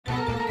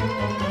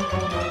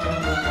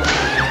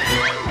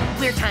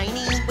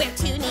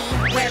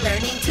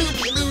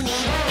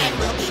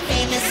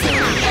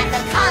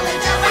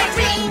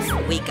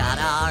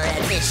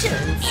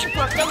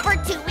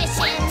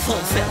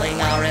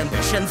sharing our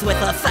ambitions with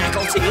a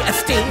faculty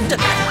esteemed.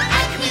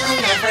 Amazing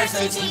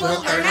University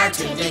will earn our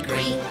 2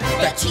 degree.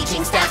 The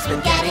teaching staff's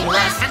been getting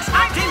less since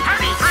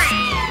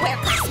 1933. We're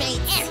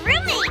classmates and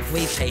roommates.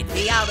 We paid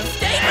the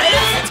out-of-state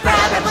It's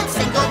grabber book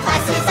single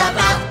class is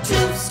about to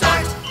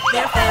start.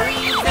 They're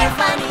furry, they're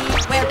funny.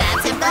 We're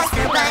Babs and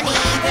Buster Bunny.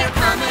 Their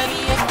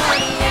comedy is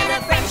funny and the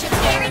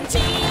friendship's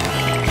guaranteed.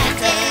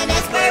 Captain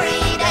is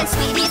worried and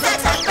Sweetie's a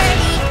tough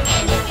birdie.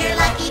 And if you're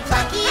lucky,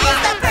 Plucky is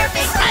the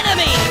perfect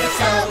enemy.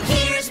 So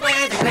here's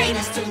where the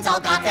greatest Toons all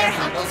got their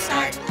humble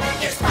start.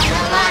 There's quite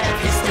a lot of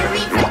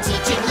history from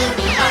teaching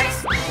loony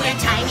arts. We're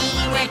tiny,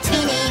 we're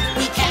teeny,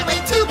 we can't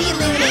wait to be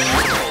loony.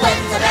 When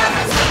the bell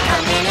has hit,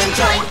 come in and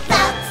join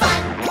the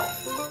fun.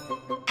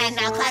 And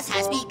now class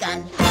has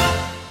begun.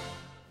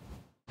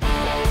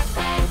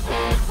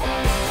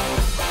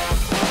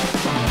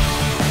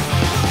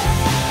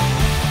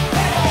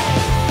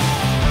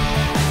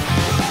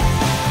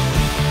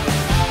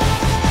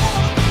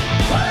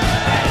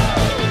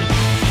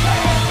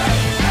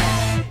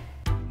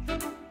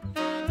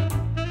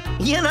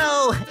 You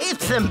know,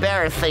 it's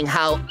embarrassing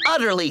how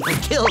utterly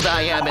skilled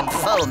I am in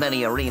so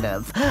many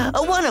arenas.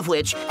 One of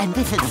which, and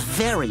this is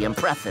very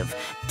impressive,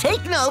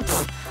 take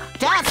notes,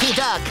 Daffy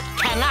Duck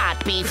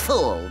cannot be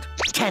fooled.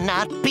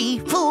 Cannot be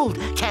fooled,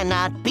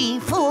 cannot be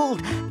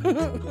fooled.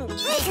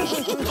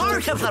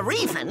 Part of the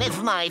reason is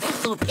my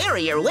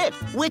superior wit,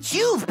 which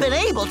you've been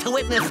able to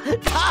witness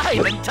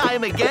time and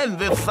time again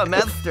this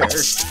semester.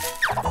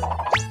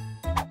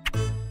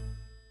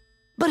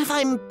 But if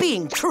I'm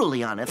being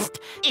truly honest,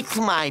 it's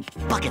my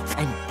buckets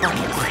and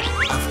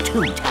buckets of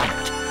Toon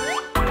talent.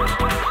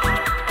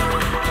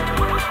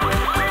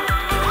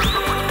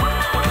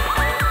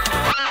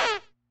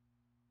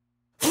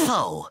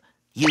 So,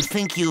 you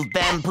think you've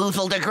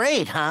bamboozled a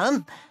grade,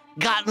 huh?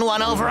 Gotten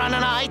one over on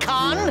an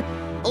icon?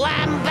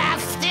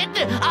 Lambasted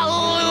a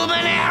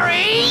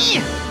luminary?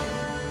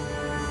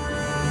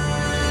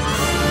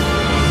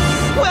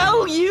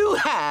 Well, you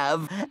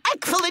have.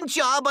 Excellent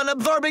job on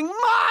absorbing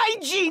my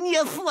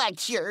genius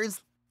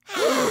lectures.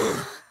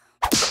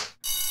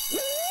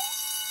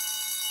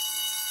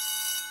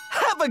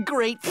 Have a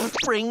great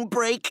spring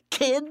break,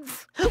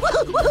 kids.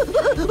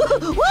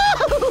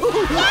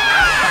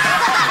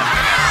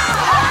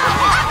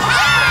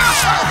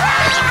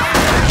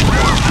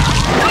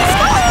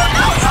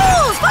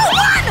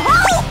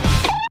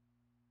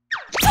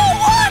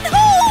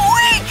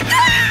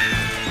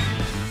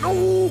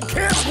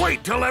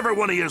 Wait till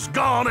everyone is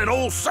gone and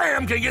old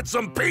Sam can get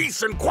some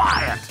peace and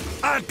quiet.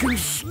 I can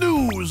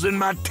snooze in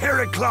my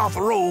terry cloth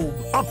robe,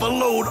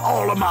 upload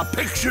all of my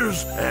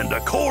pictures, and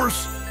of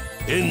course,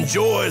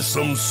 enjoy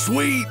some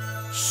sweet,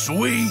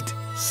 sweet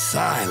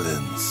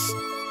silence.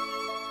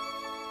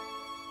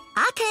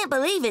 I can't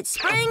believe it's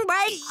spring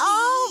break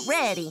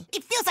already.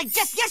 It feels like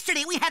just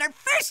yesterday we had our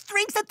first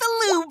drinks at the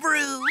Lou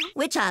Brew.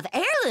 Which I've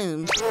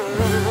heirloomed.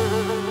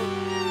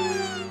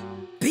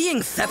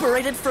 Being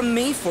separated from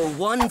me for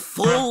 1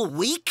 full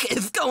week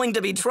is going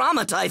to be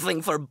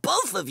traumatizing for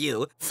both of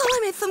you, so I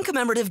made some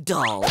commemorative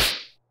dolls.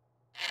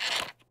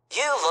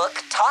 You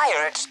look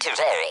tired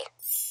today.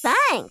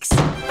 Thanks.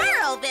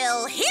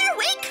 Burrowville, here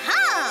we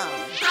come!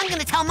 I'm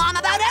gonna tell Mom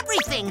about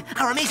everything.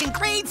 Our amazing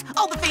grades,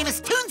 all the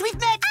famous Toons we've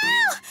met.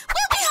 Oh!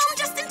 We'll be home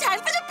just in time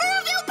for the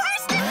Burrowville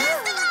Parsnip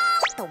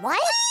Festival! The what?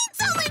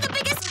 It's only the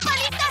biggest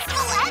funny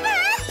festival ever!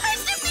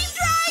 Parsnip-themed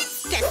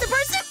rides! Guess the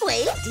parsnip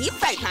way, deep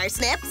fried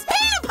parsnips,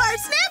 paint a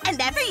parsnip,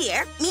 and every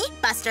year, me,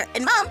 Buster,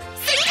 and Mom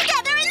Sing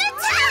together in the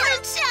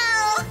talent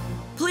show!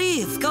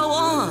 Please, go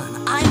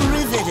on. I'm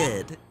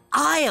riveted.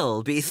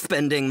 I'll be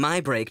spending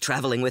my break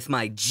traveling with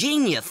my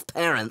genius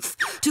parents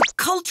to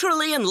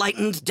culturally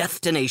enlightened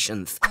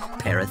destinations.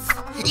 Paris,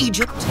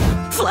 Egypt,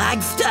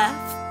 Flagstaff.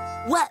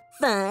 What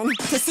fun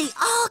to see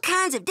all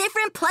kinds of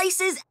different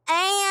places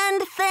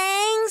and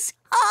things.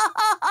 Ho,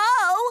 ho,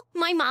 ho!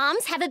 My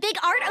moms have a big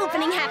art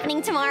opening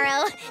happening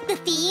tomorrow. The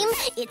theme,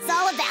 it's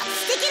all about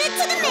sticking it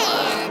to the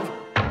man.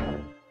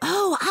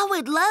 Oh, I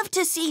would love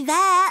to see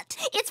that.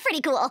 It's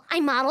pretty cool. I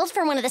modeled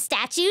for one of the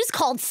statues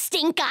called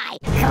Stink Eye.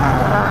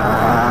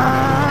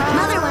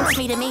 Mother wants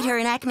me to meet her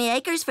in Acme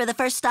Acres for the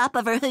first stop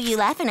of her Who You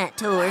Laughing At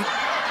tour.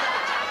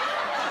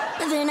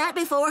 The night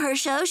before her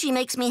show, she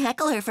makes me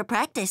heckle her for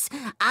practice.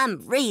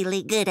 I'm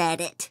really good at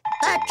it.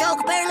 That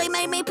joke barely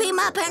made me pee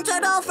my pants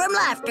at all from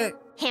laughter.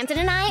 Hampton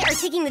and I are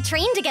taking the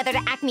train together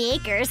to Acme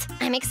Acres.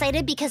 I'm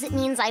excited because it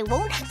means I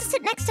won't have to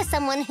sit next to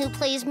someone who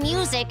plays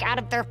music out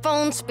of their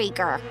phone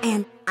speaker.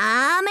 And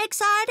I'm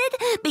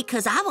excited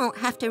because I won't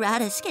have to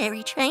ride a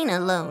scary train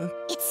alone.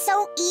 It's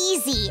so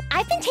easy.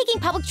 I've been taking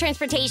public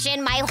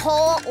transportation my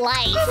whole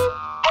life.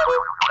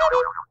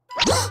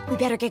 We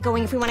better get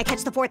going if we want to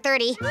catch the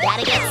 4:30.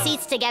 Gotta get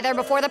seats together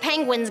before the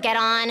penguins get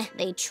on.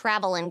 They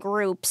travel in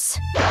groups.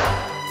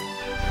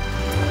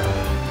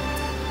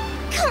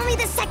 Call me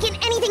the second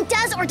anything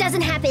does or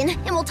doesn't happen,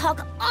 and we'll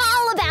talk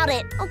all about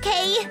it,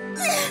 okay?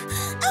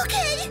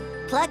 Okay.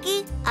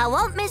 Plucky, I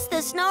won't miss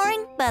the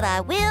snoring, but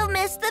I will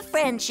miss the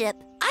friendship.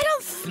 I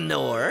don't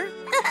snore.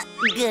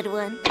 Good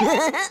one.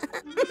 I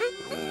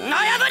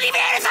haven't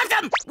even heard of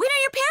them! When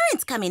are your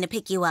parents coming to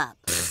pick you up?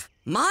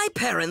 My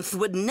parents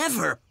would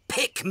never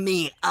pick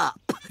me up.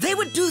 They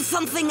would do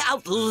something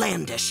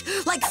outlandish,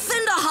 like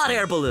send a hot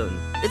air balloon.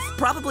 It's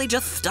probably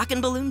just stuck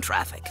in balloon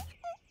traffic.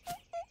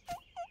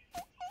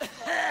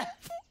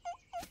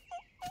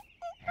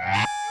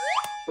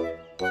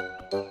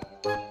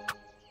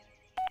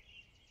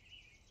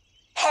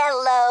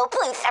 Hello,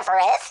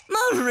 Luciferous.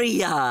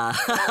 Maria!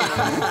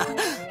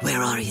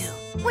 Where are you?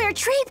 We're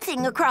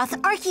traipsing across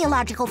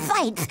archaeological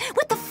sites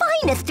with the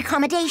finest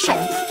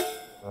accommodations.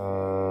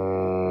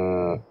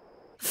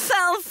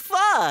 Sounds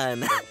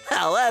fun!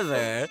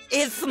 However,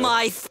 it's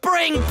my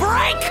spring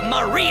break,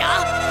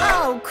 Maria!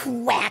 Oh,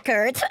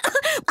 quackers.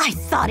 I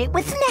thought it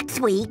was next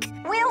week.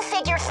 We'll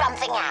figure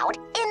something out.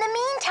 In the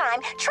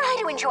meantime, try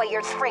to enjoy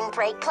your spring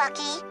break,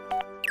 Plucky.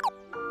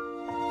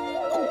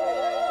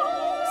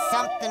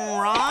 Something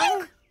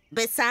wrong?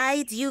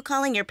 Besides you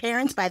calling your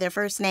parents by their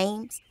first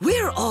names?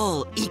 We're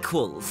all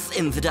equals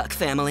in the Duck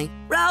family.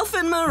 Ralph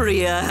and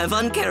Maria have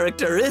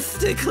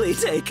uncharacteristically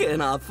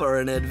taken off for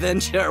an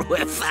adventure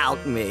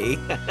without me.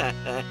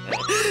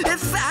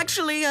 It's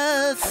actually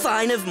a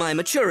sign of my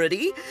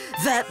maturity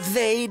that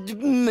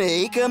they'd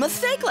make a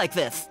mistake like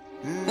this.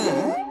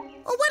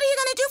 Well, what are you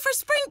gonna do for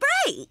spring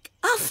break?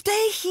 I'll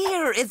stay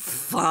here. It's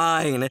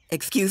fine.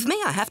 Excuse me,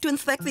 I have to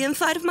inspect the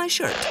inside of my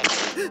shirt.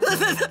 He'll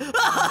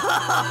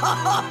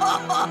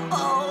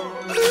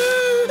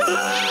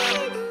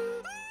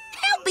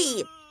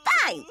be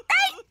fine,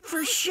 right?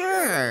 For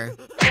sure.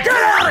 Get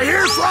out of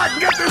here so I can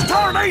get this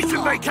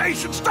tarnation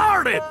vacation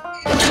started!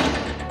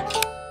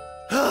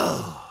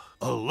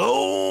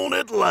 Alone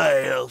at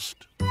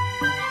last.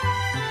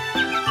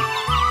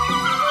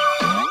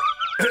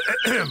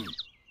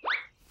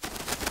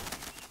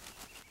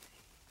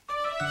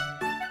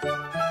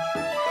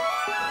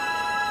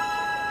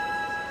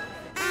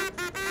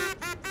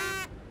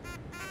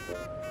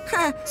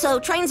 So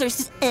trains are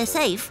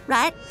safe,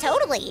 right?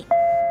 Totally.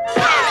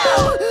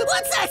 Oh,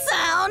 what's that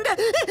sound?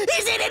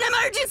 Is it an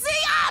emergency?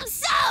 I'm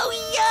so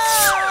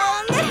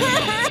young!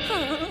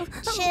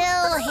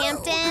 Chill,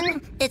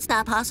 Hampton. It's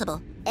not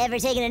possible. Ever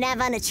taken a nap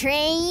on a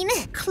train?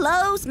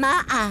 Close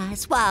my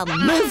eyes while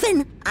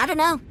moving. I don't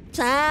know.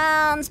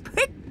 Sounds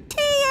pretty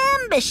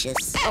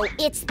ambitious. Oh,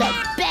 it's the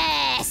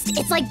best.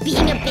 It's like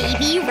being a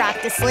baby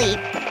rocked to sleep.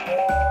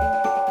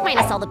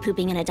 Minus all the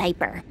pooping in a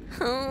diaper.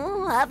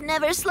 Oh, I've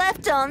never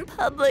slept on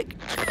public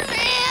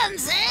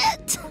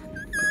transit.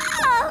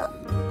 Oh.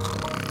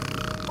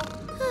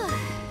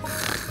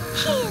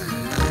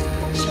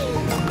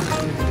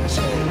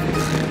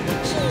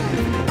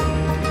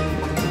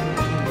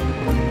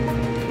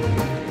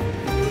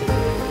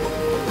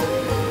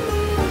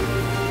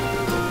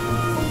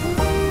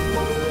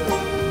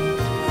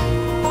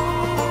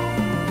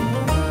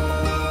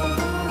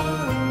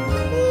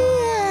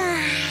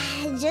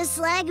 Just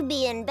like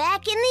being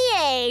back in the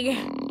egg.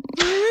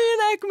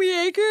 Acme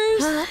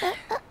Acres?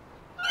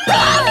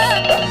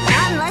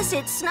 Unless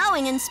it's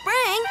snowing in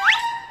spring.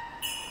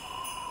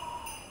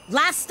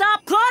 Last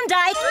stop,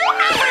 Klondike!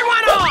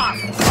 Everyone off!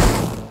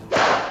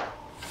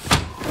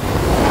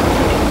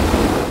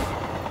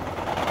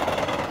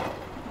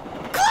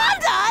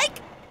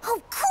 Klondike?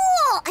 Oh,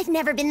 cool! I've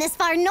never been this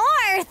far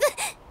north.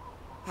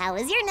 How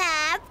was your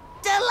nap?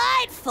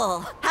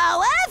 Delightful.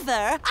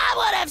 However, I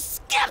would have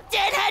skipped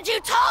it had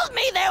you told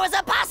me there was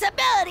a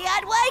possibility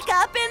I'd wake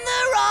up in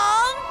the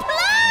wrong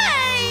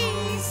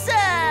place.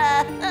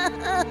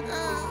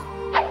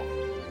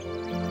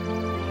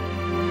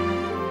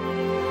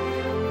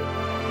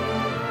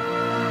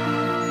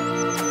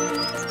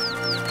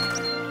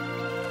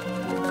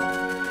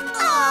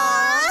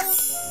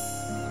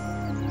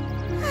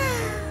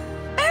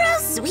 Burrow,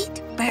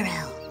 sweet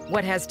Burrow.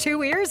 What has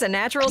 2 ears, a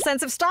natural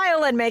sense of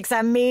style, and makes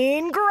a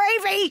mean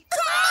gravy?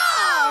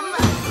 Mom!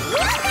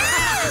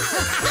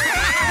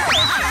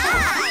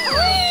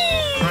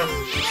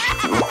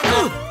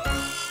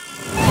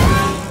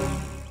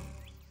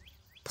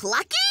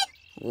 Plucky?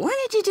 What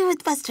did you do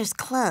with Buster's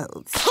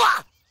clothes?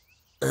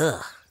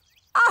 Ugh.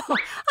 Oh,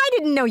 I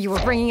didn't know you were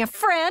bringing a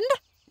friend.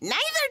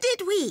 Neither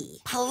did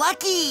we.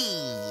 Plucky!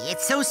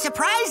 It's so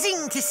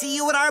surprising to see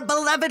you at our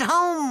beloved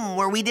home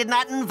where we did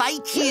not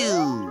invite you.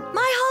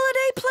 My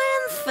holiday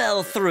plans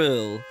fell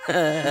through.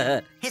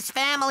 His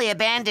family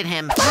abandoned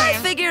him. I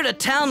figured a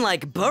town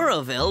like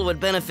Burrowville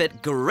would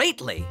benefit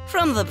greatly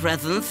from the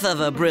presence of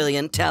a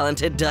brilliant,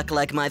 talented duck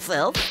like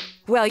myself.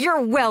 Well,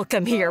 you're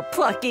welcome here,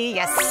 Plucky,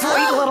 you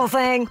sweet little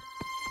thing.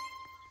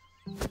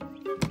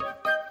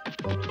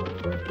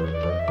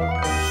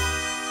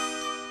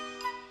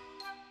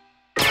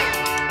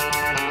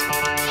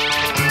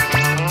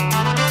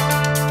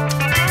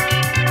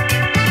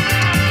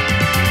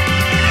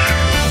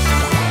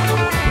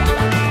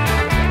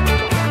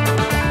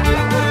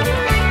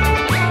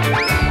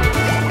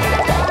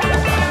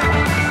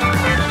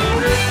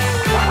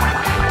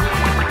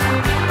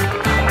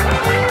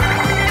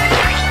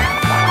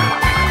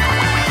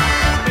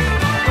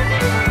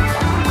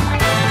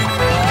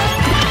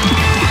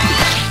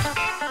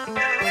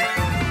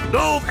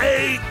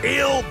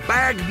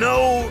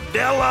 Magno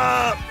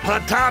della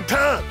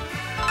Patata.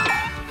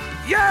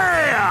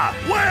 Yeah!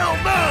 Well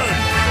done!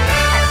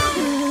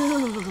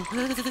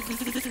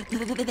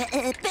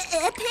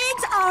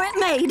 Pigs aren't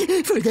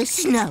made for the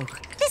snow.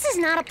 This is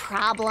not a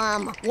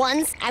problem.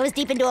 Once, I was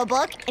deep into a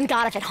book and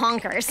got off at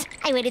Honkers.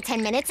 I waited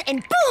 10 minutes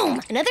and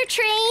boom! Another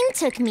train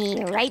took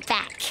me right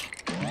back.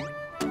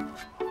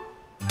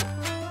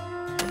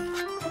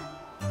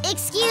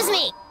 Excuse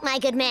me, my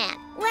good man.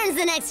 When's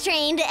the next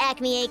train to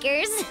Acme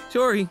Acres?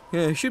 Sorry,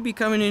 should be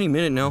coming any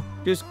minute now.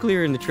 Just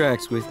clearing the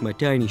tracks with my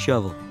tiny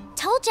shovel.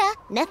 Told ya,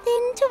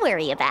 nothing to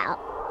worry about.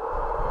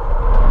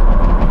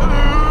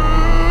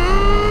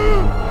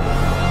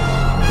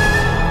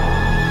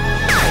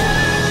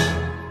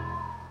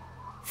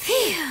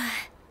 Phew.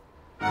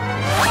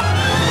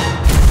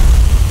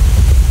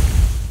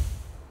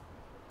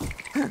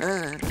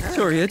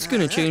 Sorry, that's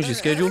gonna change the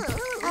schedule.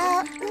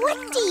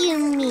 What do you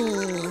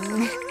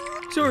mean?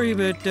 Sorry,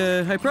 but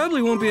I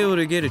probably won't be able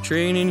to get a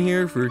train in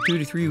here for 2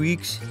 to 3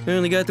 weeks. I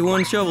only got the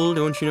one shovel,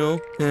 don't you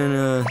know?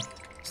 And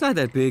it's not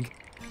that big.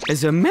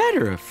 As a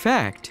matter of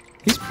fact,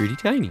 it's pretty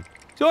tiny.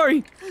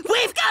 Sorry.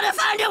 We've got to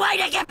find a way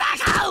to get back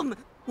home!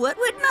 What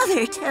would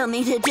Mother tell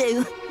me to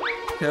do?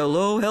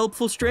 Hello,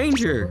 helpful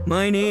stranger.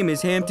 My name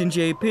is Hampton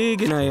J.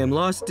 Pig, and I am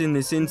lost in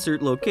this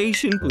insert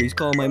location. Please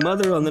call my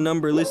mother on the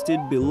number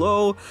listed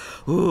below.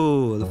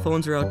 Oh, the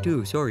phones are out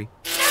too, sorry.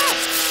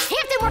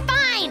 Hampton, we're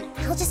fine!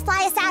 I'll just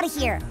fly us out of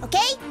here,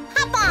 okay?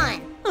 Hop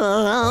on!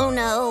 Oh,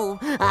 no.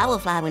 I will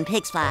fly when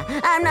pigs fly.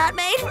 I'm not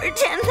made for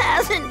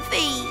 10,000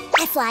 feet.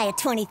 I fly at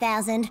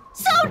 20,000.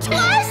 So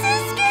twice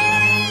as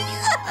scary!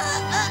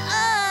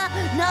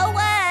 No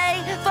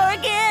way!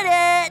 Forget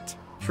it!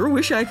 Sure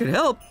wish I could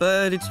help,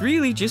 but it's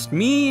really just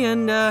me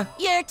and,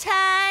 Your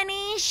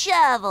tiny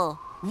shovel.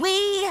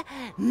 We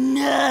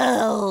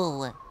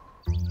know.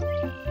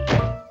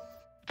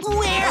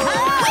 We're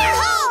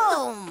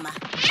home!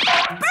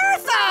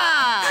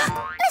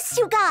 Bertha! Missed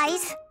you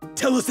guys.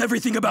 Tell us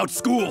everything about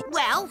school.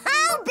 Well,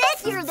 I'll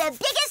bet you're the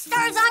biggest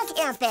stars on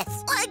campus.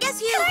 well, I guess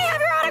you... Can I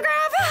have your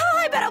autograph? Oh,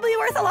 I bet it'll be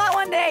worth a lot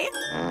one day.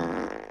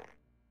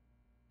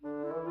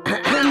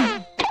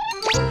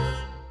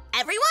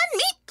 Everyone,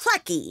 meet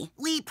Plucky.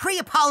 We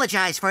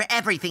pre-apologize for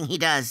everything he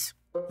does.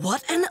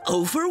 What an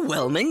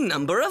overwhelming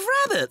number of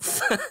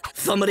rabbits.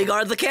 Somebody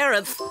guard the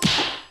carrots.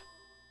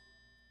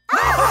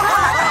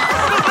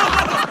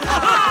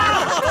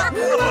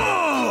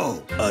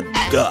 Whoa! A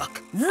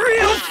duck.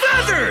 Real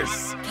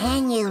feathers!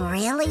 Can you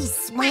really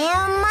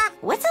swim?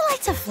 What's it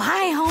like to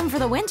fly home for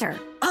the winter?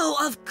 Oh,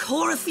 of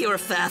course you're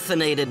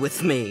fascinated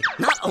with me.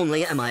 Not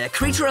only am I a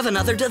creature of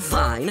another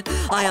design,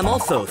 I am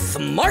also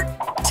smart,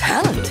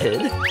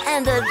 talented,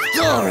 and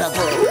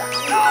adorable.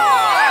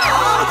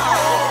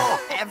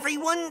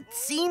 Everyone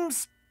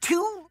seems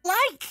to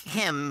like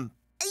him.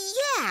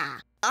 Yeah.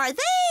 Are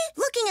they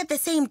looking at the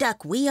same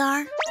duck we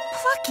are?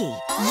 Plucky,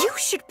 you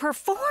should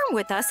perform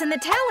with us in the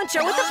talent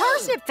show at the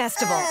Parsnip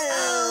Festival.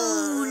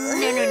 Oh,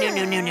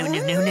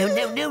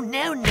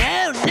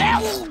 No.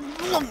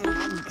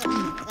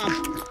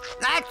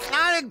 That's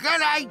not a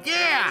good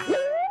idea.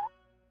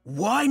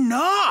 Why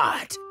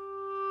not?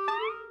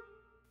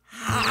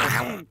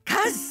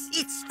 'Cause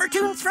it's for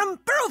Toons from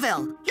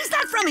Burrowville. He's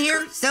not from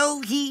here,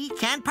 so he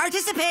can't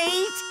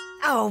participate.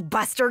 Oh,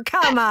 Buster,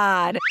 come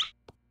on.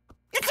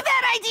 It's a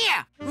bad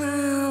idea.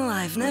 Well,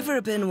 I've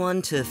never been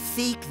one to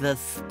seek the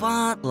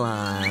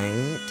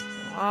spotlight.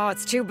 Oh,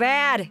 it's too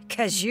bad,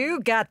 'cause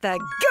you got the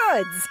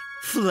goods.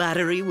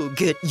 Flattery will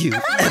get you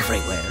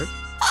everywhere.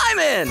 I'm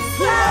in!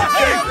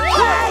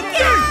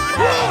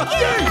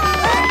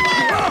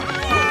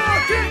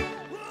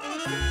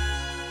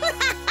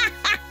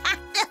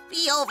 they'll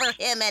be over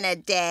him in a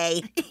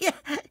day.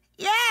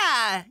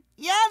 Yeah,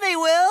 they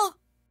will.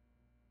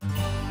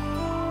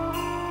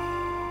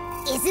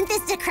 Isn't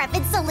this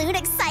decrepit saloon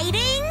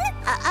exciting?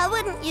 I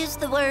wouldn't use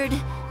the word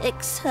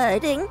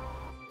exciting.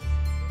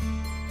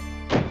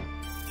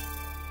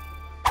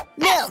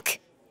 Milk.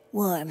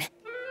 Warm.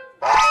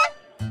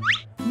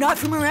 Not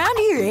from around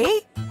here, eh?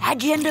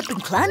 How'd you end up in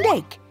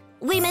Klondike?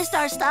 We missed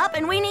our stop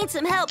and we need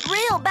some help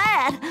real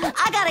bad.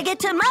 I gotta get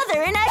to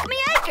Mother in Acme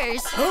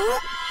Acres.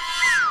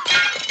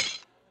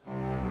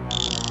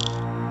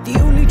 The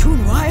only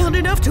toon wild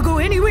enough to go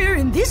anywhere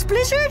in this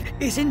blizzard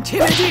is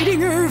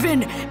intimidating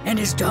Irvin and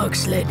his dog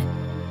sled.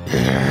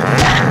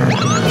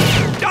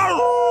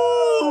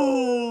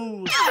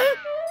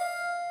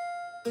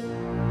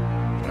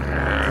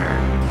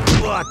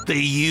 What do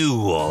you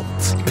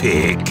want,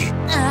 Pig?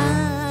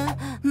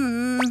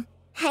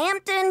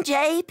 Hampton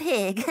J.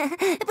 Pig.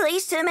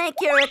 Pleased to make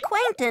your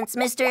acquaintance,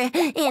 Mr.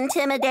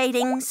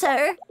 Intimidating,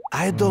 sir.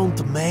 I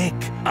don't make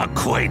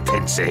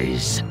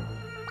acquaintances.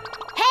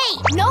 Hey,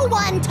 no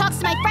one talks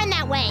to my friend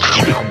that way.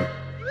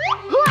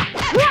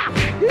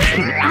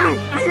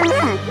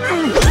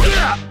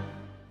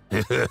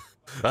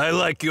 I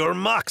like your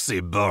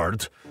moxie,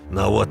 bird.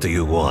 Now what do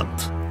you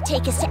want?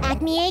 Take us to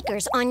Acme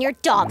Acres on your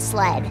dog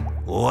sled.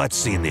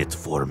 What's in it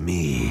for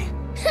me?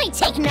 I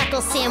take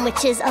knuckle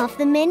sandwiches off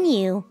the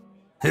menu.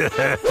 I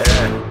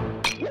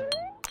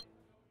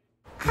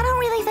don't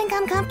really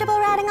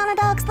on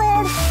a dog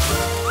sled?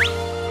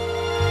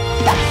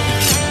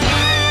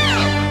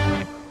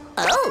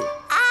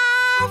 Oh,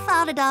 I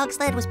thought a dog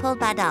sled was pulled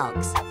by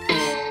dogs.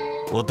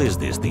 What is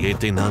this, the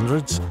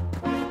 1800s?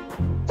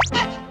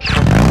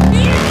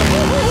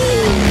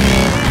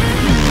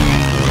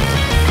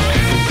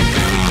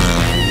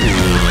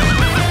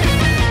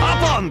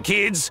 Hop on,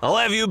 kids! I'll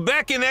have you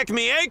back in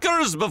Acme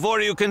Acres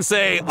before you can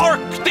say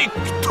Arctic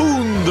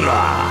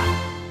Tundra!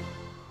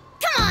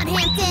 Come on,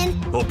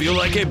 Hampton! Hope you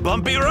like a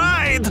bumpy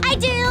ride! I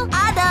do!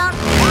 I don't.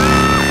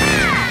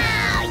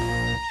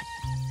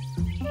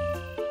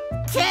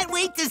 Can't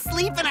wait to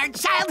sleep in our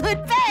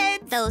childhood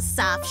beds. Those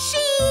soft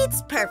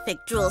sheets,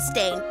 perfect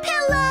drool-stained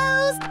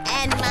pillows,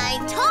 and my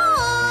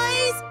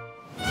toys.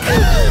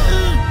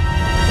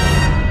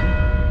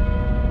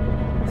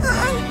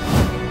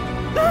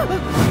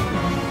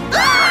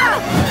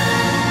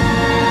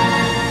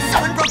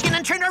 Someone broke in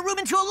and turned our room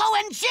into a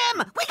low-end gym.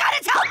 We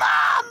gotta tell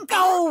Mom!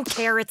 Oh,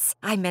 Carrots,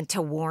 I meant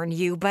to warn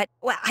you, but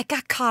I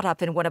got caught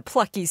up in one of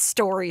Plucky's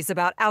stories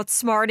about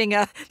outsmarting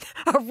a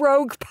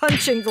rogue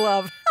punching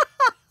glove.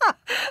 Mom!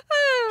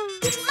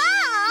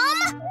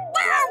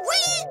 Where are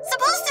we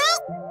supposed to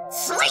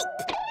sleep?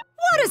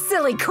 What a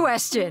silly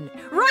question!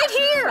 Right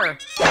here!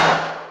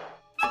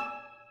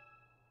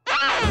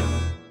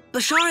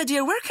 Bashara,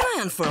 dear, where can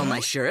I unfurl my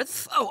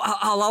shirts? Oh,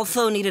 I'll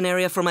also need an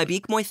area for my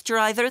Beak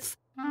moisturizers.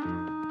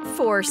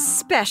 For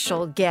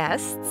special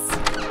guests.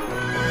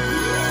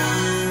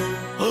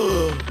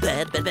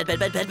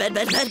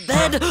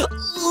 Bed.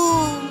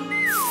 Ooh,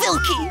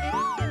 silky.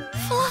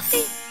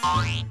 Fluffy.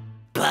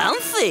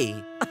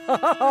 Bouncy.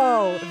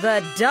 Oh,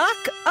 the duck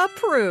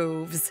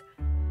approves.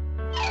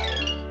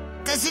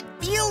 Does it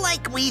feel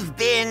like we've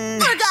been...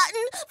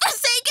 Forgotten,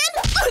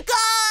 forsaken,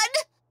 forgone.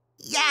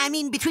 Yeah, I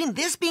mean, between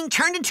this being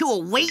turned into a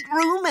weight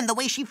room and the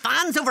way she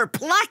fawns over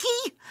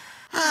Plucky?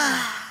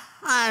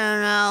 I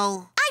don't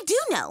know. I do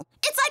know.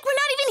 It's like we're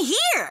not even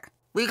here.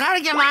 We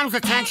gotta get Mom's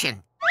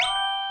attention.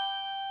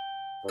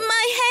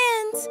 My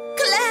hands,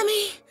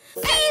 clammy,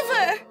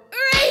 fever,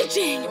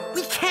 raging.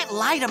 We can't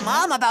lie to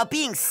Mom about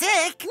being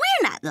sick.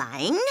 We're not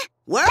lying.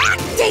 We're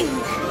acting.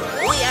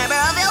 We are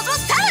Barrowville's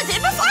most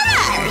talented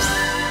performers.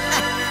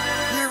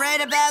 You're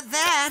right about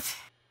that.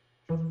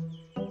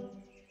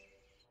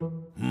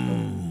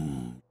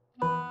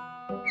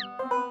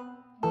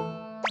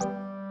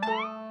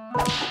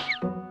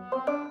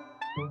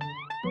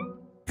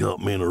 Got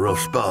me in a rough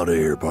spot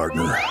here,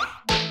 partner.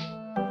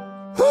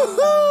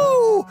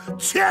 Woo-hoo!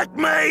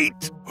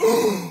 Checkmate!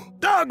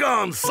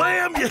 Doggone,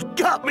 Sam, you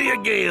got me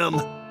again.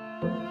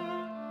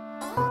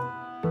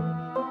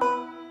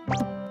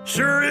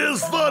 Sure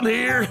is fun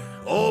here,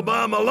 all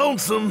by my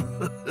lonesome.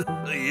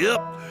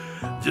 Yep,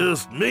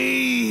 just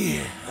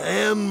me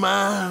and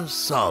my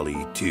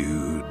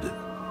solitude.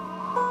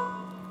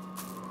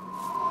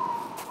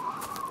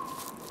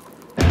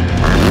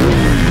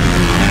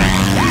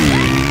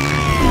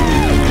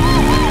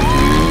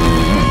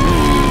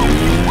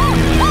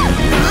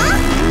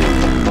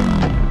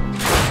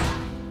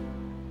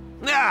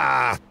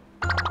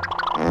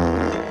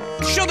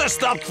 Should have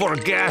stopped for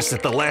gas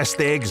at the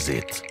last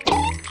exit.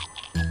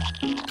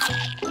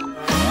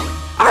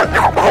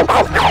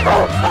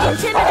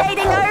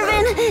 Intimidating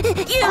Irvin!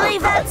 You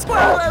leave that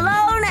squirrel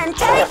alone and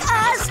take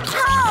us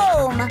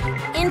home!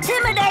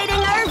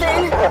 Intimidating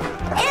Irvin!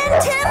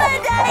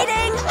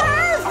 Intimidating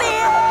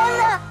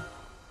Irvin!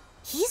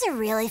 He's a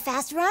really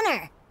fast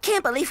runner.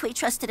 Can't believe we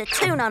trusted a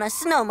Toon on a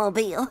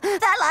snowmobile.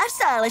 That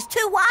lifestyle is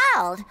too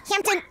wild.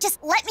 Hampton,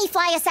 just let me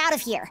fly us out of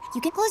here.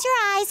 You can close your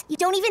eyes. You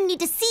don't even need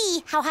to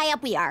see how high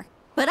up we are.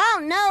 But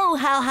I'll know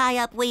how high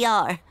up we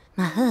are.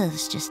 My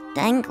hoof's just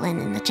dangling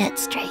in the jet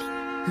stream.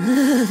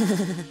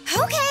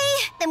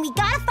 Okay, then we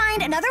gotta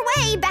find another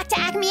way back to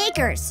Acme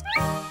Acres.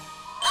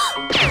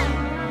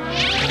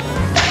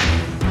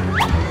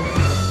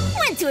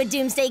 Went to a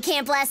doomsday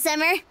camp last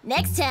summer.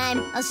 Next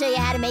time, I'll show you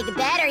how to make a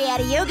battery out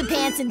of yoga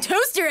pants and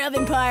toaster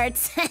oven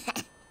parts.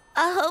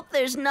 I hope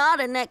there's not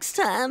a next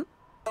time.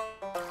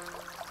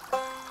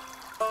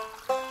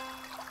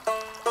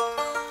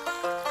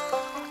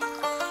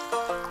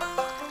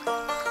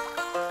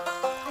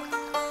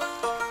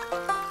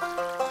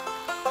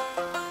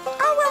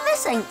 Oh, well,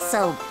 this ain't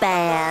so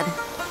bad.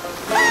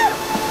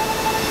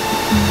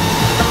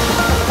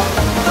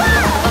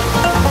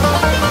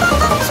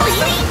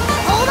 Sweetie,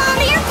 hold on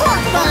to your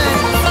pork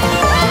buns.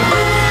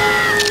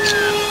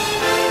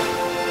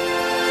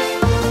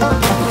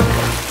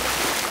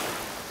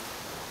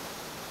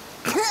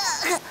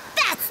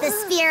 That's the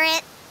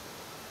spirit.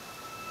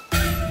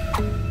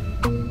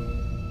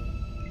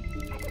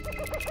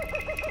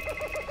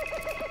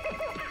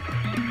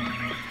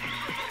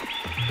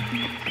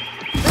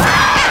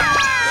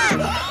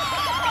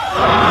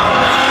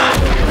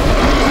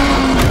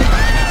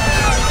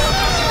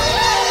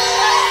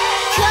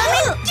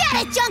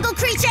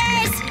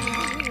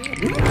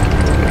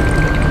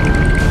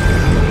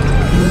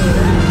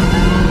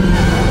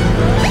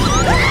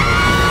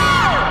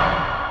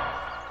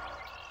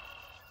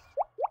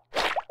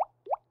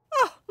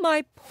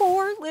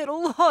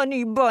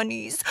 honey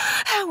bunnies.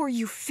 How are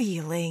you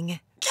feeling?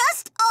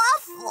 Just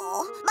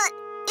awful. But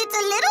it's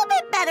a little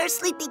bit better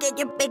sleeping in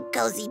your big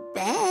cozy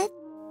bed.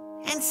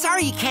 And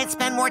sorry you can't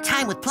spend more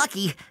time with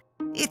Plucky.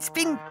 It's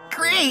been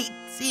great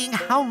seeing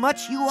how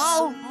much you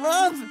all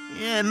love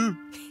him.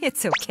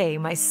 It's okay,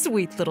 my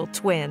sweet little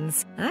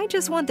twins. I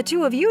just want the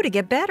two of you to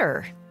get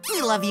better.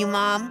 We love you,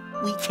 Mom.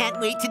 We can't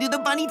wait to do the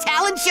bunny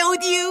talent show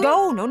with you.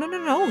 No.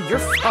 You're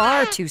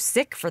far too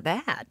sick for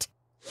that.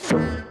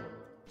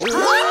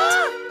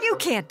 What? You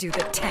can't do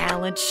the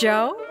talent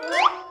show.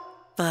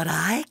 But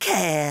I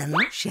can.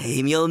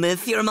 Shame you'll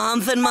miss your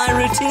moms and my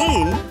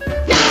routine.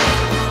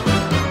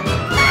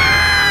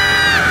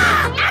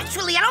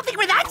 Actually, I don't think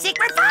we're that sick.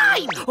 We're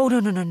fine. Oh,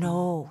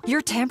 no.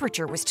 Your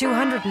temperature was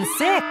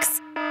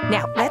 206.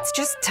 Now, let's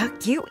just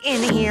tuck you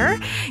in here.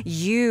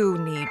 You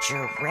need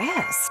your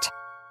rest.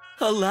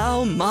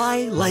 Allow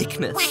my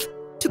likeness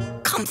to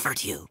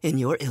comfort you in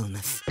your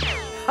illness.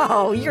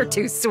 Oh, you're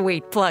too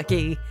sweet,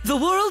 Plucky. The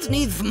world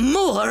needs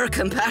more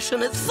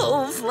compassionate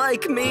souls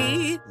like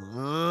me.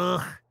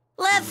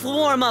 Let's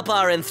warm up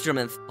our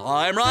instruments.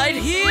 I'm right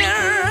here.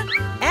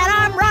 And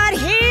I'm right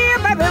here,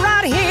 baby,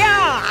 right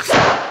here.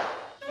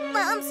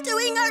 Mom's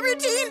doing our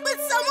routine with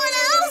someone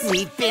else.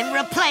 We've been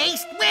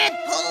replaced with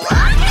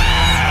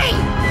Plucky!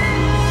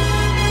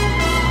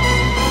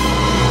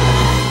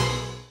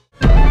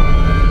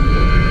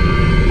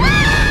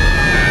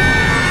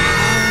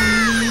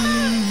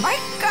 My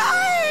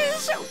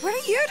gosh! What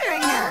are you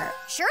doing here?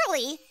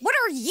 Shirley, what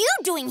are you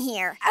doing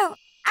here? Oh,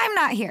 I'm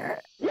not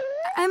here.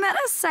 I'm at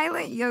a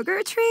silent yoga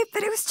retreat,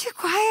 but it was too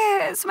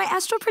quiet, so my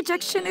astral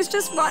projection is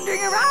just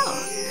wandering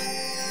around.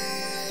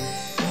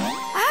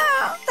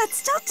 Oh, that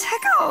still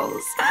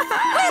tickles.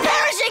 We're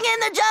perishing in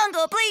the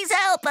jungle. Please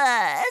help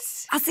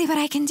us. I'll see what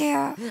I can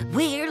do.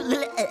 We're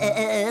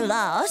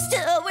lost.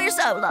 We're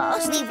so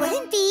lost. We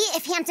wouldn't be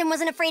if Hampton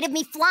wasn't afraid of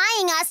me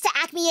flying us to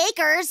Acme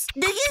Acres.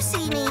 Do you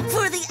see me?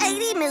 For the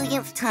 80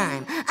 millionth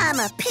time, I'm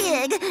a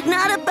pig,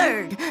 not a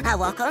bird. I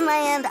walk on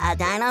land, I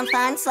dine on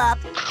fine slop,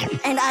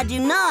 and I do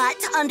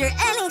not, under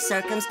any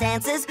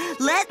circumstances,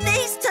 let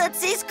these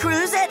tootsies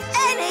cruise at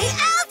any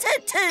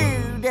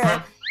altitude.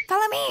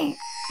 Follow me.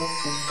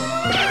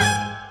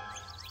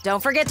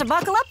 Don't forget to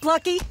buckle up,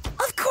 Plucky.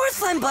 Of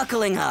course I'm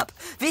buckling up.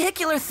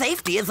 Vehicular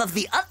safety is of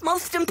the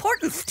utmost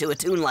importance to a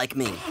toon like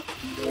me.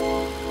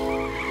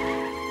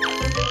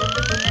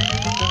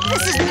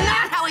 This is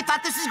not how I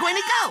thought this was going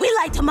to go. We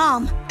lied to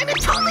Mom. And it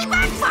totally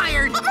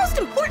backfired. But most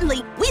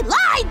importantly, we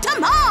lied to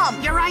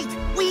Mom. You're right.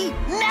 We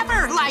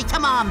never lied to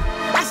Mom.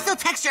 I still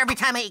text her every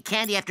time I eat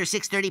candy after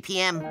 6:30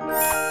 p.m.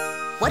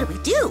 What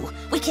do?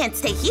 We can't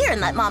stay here and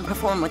let Mom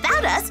perform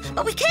without us,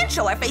 but we can't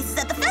show our faces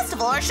at the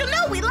festival or she'll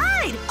know we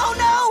lied. Oh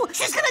no!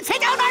 She's gonna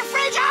take out our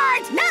fridge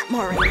art! Not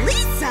Maury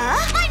Lisa.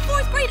 My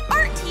 4th grade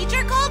art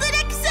teacher called it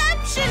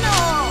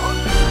exceptional.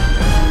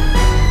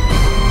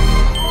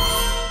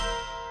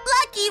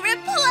 Lucky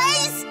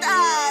replaced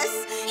us.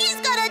 He's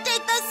gonna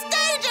take the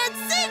stage and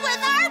sing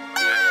with our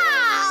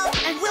mom.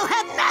 And we'll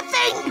have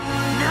nothing!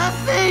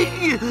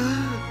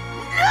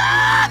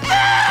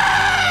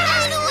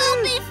 And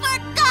we'll be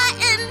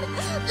forgotten.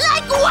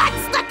 Like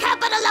what's the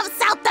capital of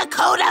South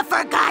Dakota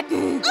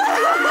forgotten?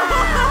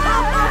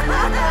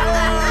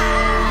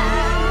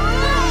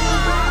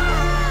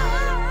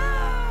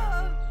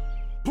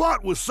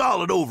 Plot was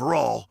solid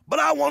overall, but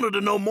I wanted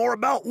to know more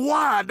about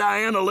why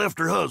Diana left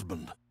her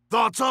husband.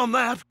 Thoughts on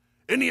that?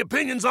 Any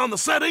opinions on the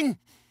setting?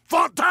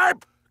 Font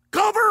type?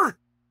 Cover?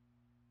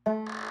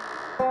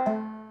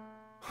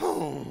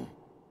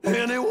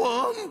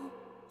 Anyone?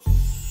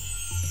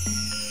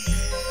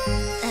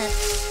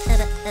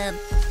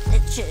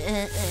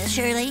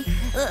 Shirley,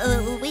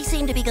 we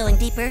seem to be going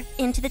deeper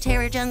into the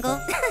terror jungle.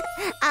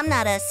 I'm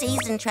not a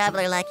seasoned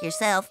traveler like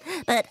yourself,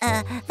 but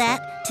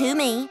that, to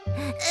me,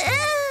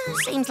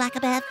 seems like a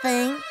bad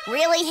thing.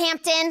 Really,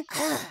 Hampton?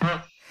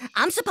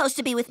 I'm supposed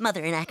to be with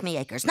Mother in Acme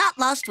Acres, not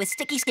lost with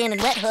sticky skin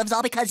and wet hooves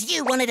all because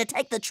you wanted to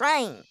take the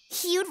train.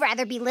 You'd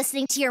rather be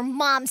listening to your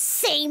mom's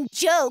same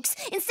jokes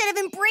instead of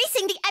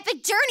embracing the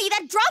epic journey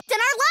that dropped in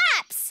our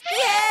laps.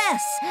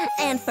 Yes,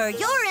 and for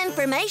your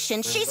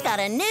information, she's got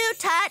a new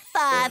Type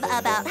 5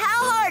 about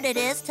how hard it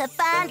is to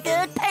find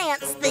good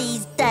pants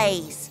these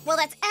days. Well,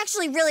 that's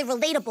actually really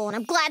relatable, and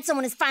I'm glad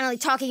someone is finally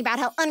talking about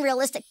how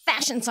unrealistic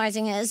fashion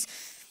sizing is.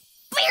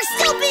 But you're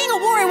still being a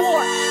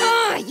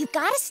worrywart! You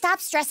gotta stop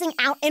stressing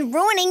out and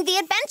ruining the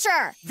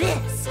adventure!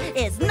 This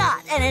is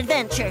not an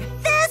adventure.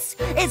 This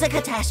is a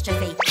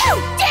catastrophe. How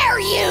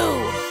dare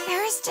you!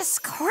 There is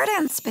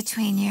discordance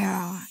between you.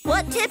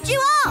 What tipped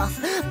you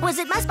off? Was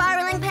it my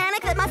spiraling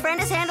panic that my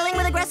friend is handling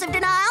with aggressive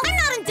denial? I'm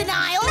not in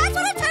denial! That's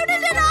what a toad in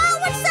denial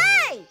would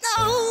say!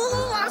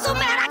 Oh, I'm so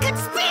mad I could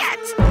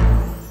spit!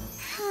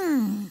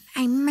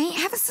 I might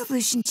have a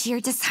solution to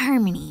your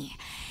disharmony.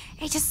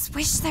 I just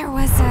wish there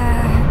was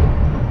a...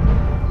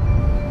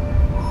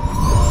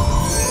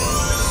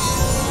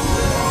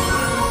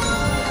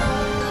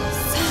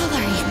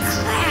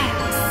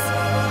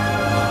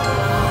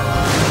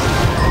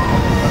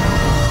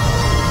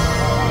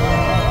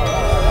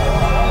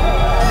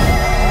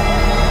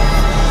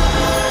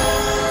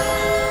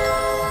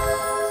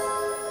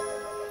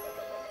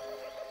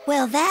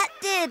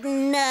 did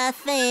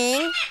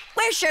nothing.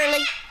 Where's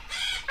Shirley?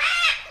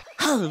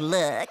 Oh,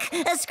 look,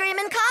 a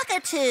screaming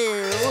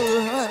cockatoo.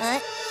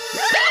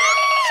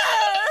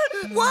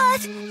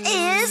 What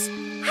is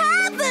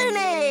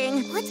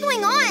happening? What's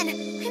going on?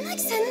 I'm like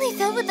suddenly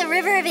filled with the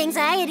river of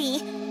anxiety.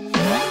 You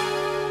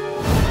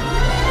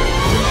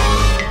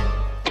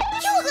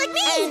look like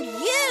me! And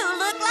you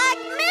look like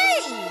me!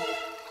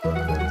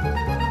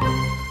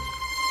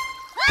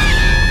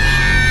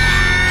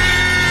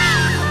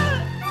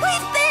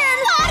 We've been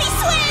body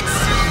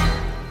switched!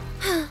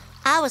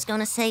 I was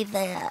gonna say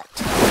that.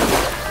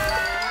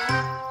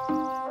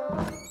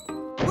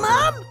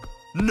 Mom?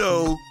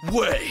 No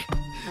way.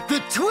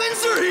 The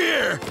twins are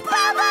here!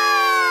 Baba!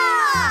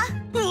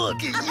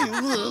 Look at you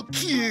little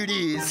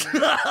cuties.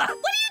 What are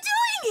you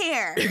doing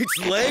here? It's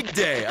leg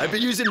day. I've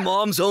been using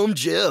Mom's home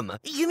gym.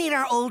 You mean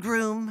our old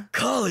room?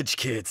 College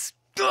kids.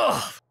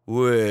 Ugh.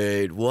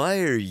 Wait, why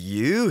are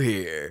you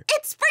here?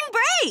 It's spring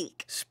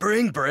break!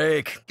 Spring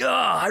break.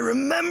 I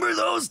remember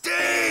those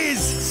days!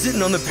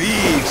 Sitting on the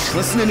beach,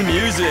 listening to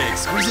music,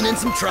 squeezing in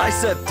some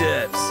tricep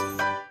dips.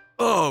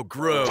 Oh,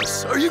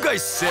 gross. Are you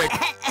guys sick?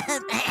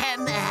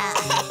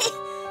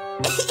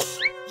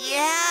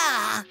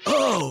 Yeah.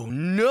 Oh,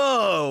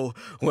 no.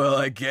 Well,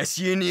 I guess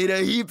you need a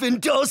heaping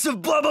dose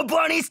of Bubba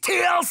Bunny's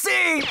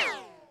TLC.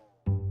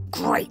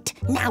 Great.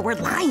 Now we're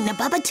lying to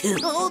Bubba too.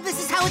 Oh, this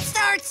is how it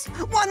starts.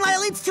 One lie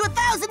leads to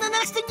 1,000. The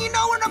next thing you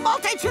know, we're in a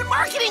multi-tune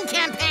marketing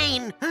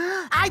campaign.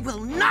 I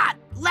will not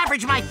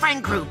leverage my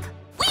friend group.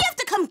 We have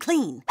to come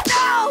clean.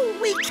 No,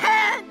 we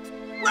can't.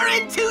 We're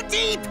in too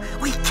deep.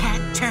 We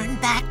can't turn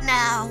back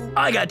now.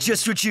 I got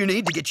just what you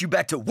need to get you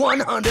back to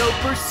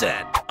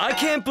 100%. I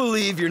can't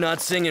believe you're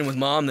not singing with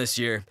Mom this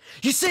year.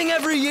 You sing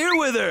every year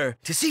with her.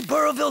 To see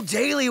Burrowville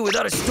Daily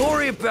without a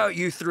story about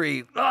you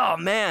three. Oh,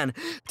 man.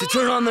 To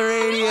turn on the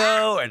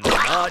radio and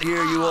not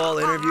hear you all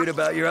interviewed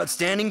about your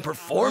outstanding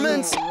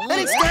performance.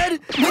 And instead,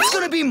 it's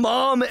gonna be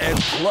Mom and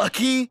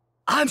Plucky.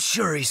 I'm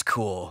sure he's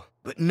cool,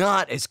 but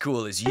not as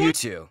cool as you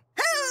two.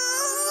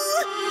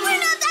 We're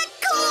not that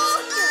cool!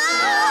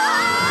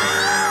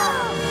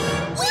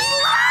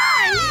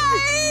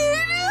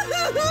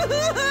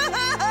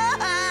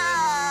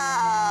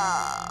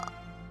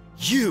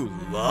 You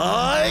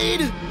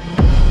lied?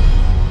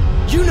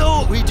 You know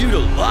what we do to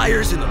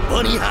liars in the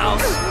bunny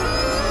house?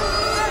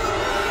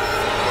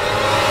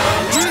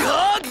 We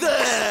hug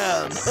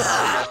them!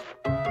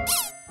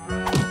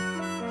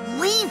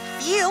 We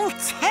feel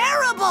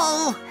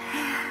terrible.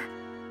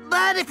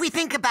 But if we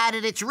think about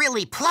it, it's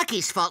really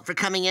Plucky's fault for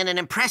coming in and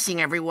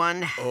impressing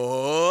everyone.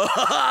 Oh,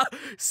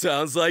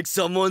 sounds like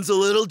someone's a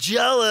little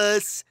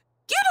jealous.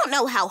 You don't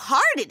know how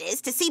hard it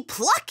is to see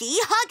Plucky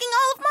hugging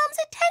all of Mom's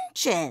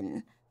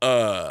attention.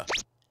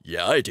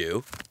 Yeah, I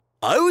do.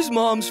 I was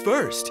Mom's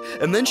first,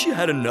 and then she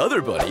had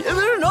another buddy, and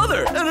then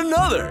another, and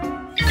another.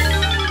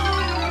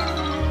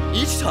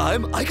 Each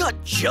time, I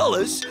got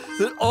jealous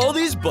that all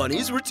these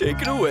bunnies were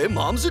taking away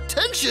Mom's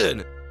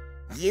attention.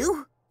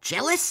 You?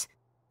 Jealous?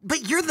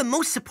 But you're the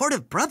most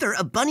supportive brother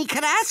a bunny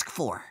could ask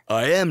for.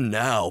 I am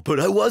now, but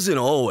I wasn't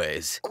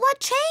always. What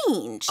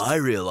changed? I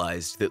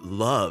realized that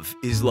love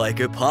is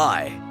like a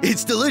pie.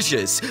 It's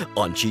delicious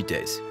on cheat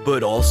days.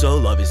 But also,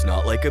 love is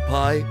not like a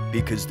pie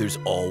because there's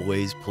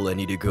always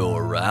plenty to go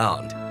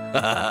around.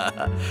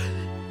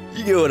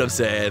 You get what I'm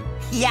saying?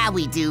 Yeah,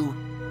 we do.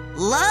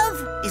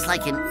 Love is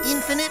like an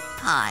infinite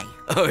pie.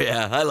 Oh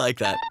yeah, I like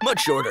that.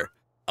 Much shorter.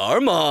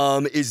 Our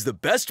mom is the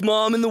best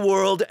mom in the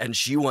world, and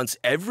she wants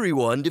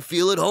everyone to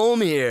feel at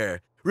home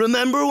here.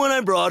 Remember when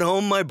I brought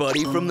home my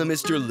buddy from the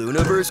Mr.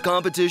 Looniverse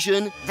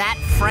competition? That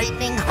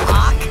frightening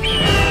hawk?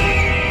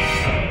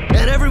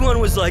 And everyone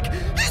was like,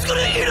 he's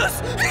gonna eat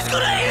us! He's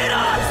gonna eat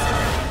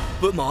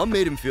us! But Mom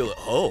made him feel at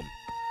home.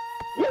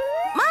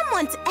 Mom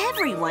wants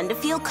everyone to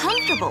feel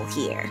comfortable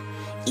here,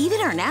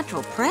 even our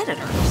natural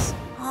predators.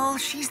 Oh,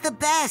 she's the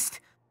best.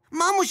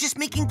 Mom was just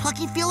making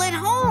Plucky feel at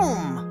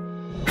home.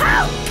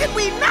 How could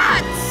we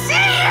not see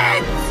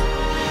it?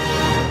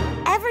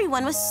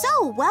 Everyone was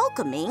so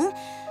welcoming,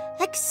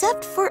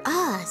 except for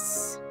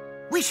us.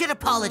 We should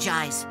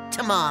apologize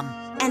to Mom.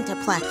 And to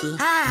Plucky.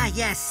 Ah,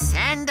 yes,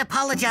 and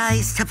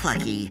apologize to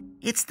Plucky.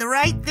 It's the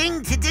right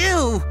thing to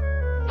do.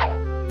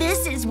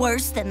 This is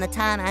worse than the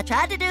time I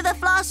tried to do the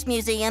Floss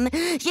Museum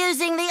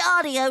using the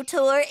audio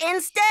tour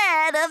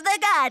instead of the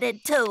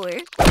guided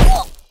tour.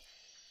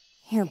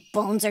 Your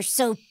bones are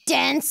so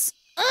dense.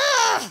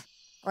 Ugh!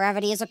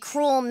 Gravity is a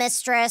cruel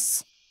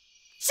mistress.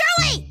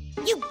 Shirley!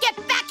 You get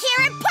back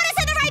here and put us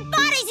in the right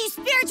bodies, you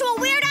spiritual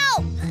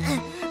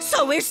weirdo!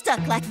 So we're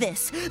stuck like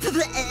this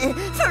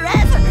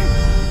forever.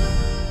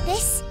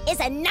 This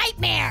is a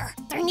nightmare.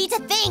 I need to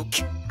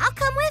think. I'll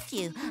come with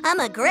you. I'm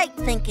a great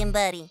thinking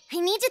buddy. I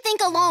need to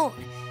think alone.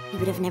 We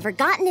would have never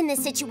gotten in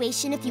this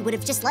situation if you would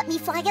have just let me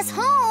fly us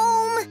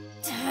home.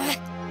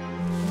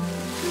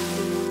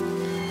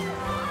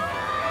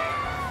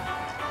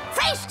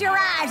 Feast your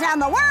eyes on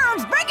the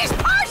world's biggest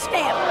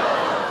parsnip!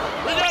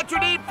 We got your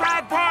deep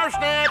fried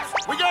parsnips!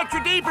 We got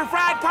your deeper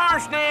fried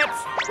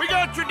parsnips! We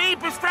got your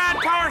deepest fried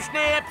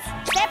parsnips!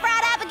 Step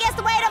right up against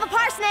the weight of a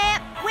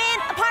parsnip! Win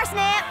a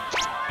parsnip!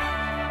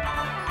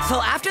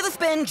 So after the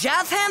spin,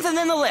 jazz hands and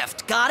then the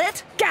lift. Got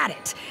it? Got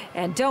it.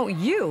 And don't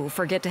you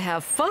forget to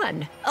have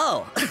fun.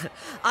 Oh,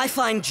 I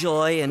find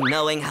joy in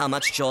knowing how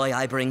much joy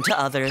I bring to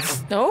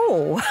others.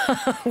 Oh,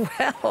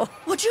 well.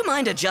 Would you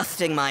mind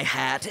adjusting my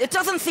hat? It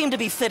doesn't seem to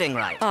be fitting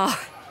right. Oh,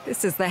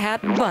 this is the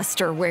hat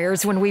Buster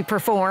wears when we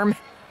perform.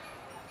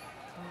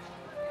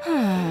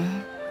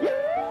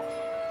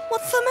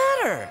 What's the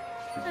matter?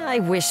 I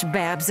wish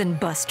Babs and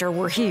Buster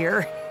were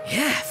here.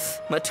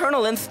 Yes,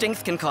 maternal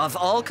instincts can cause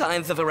all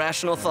kinds of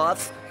irrational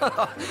thoughts.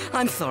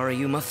 I'm sorry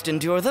you must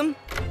endure them.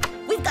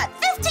 We've got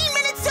 15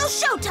 minutes till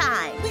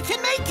showtime. We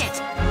can make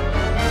it.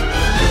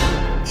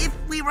 If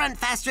we run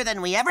faster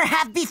than we ever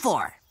have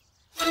before.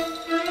 We're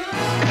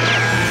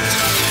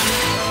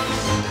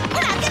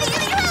not getting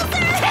any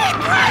closer! Keep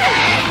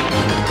running!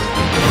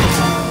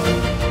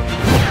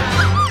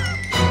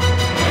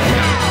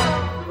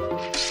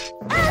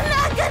 I'm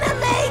not gonna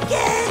make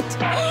it!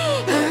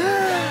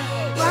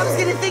 Mom's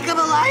gonna think I'm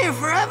a liar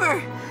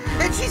forever,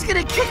 and she's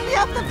gonna kick me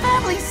off the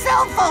family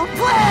cell phone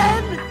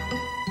plan!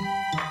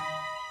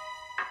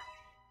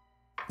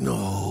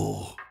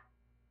 No.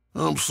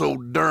 I'm so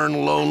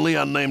darn lonely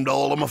I named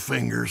all of my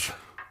fingers.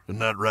 Isn't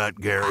that right,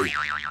 Gary?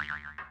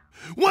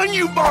 When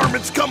you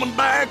varmints coming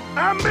back,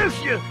 I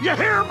miss you. You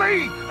hear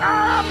me?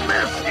 I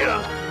miss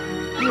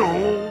you.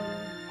 No.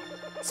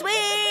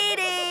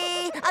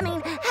 Sweetie! I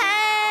mean,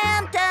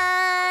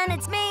 Hampton!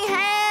 It's me,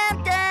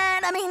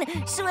 Hampton! I mean,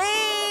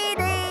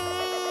 Sweetie!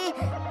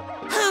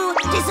 Who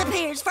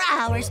disappears for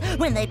hours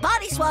when they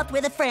body swapped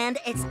with a friend?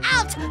 It's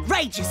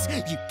outrageous!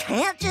 You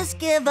can't just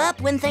give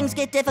up when things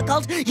get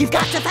difficult. You've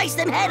got to face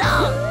them head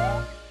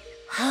on!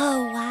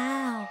 Oh,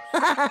 wow.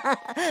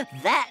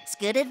 That's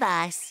good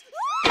advice.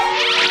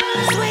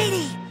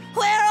 Sweetie,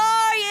 where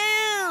are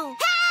you?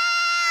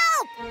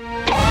 Help!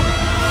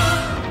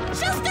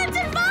 She'll still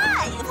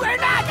survive! We're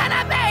not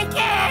gonna make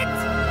it!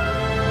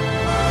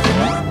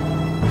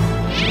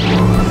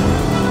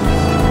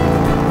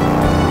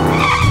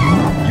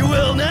 You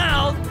will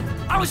now!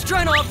 I was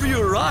trying to offer you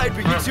a ride,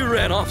 but you two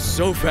ran off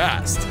so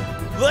fast.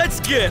 Let's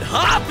get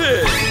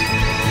hopping!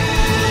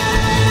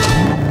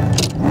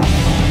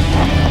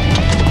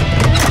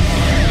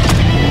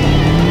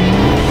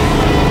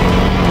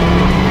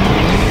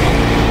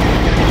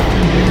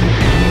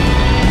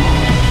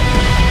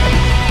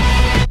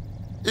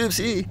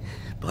 Oopsie,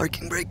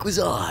 parking brake was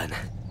on.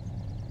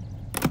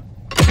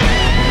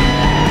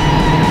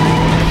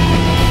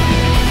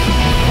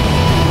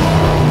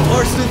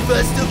 Parsnip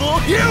Festival,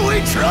 here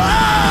we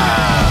try!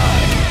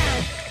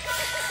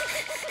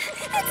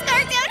 It's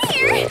dark down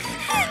here!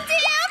 And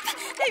damp!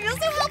 I feel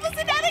so helpless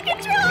and out of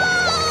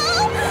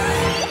control!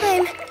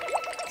 I'm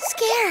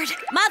scared.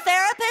 My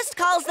therapist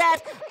calls that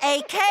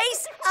a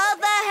case of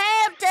the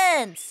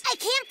Hamptons. I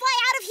can't fly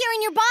out of here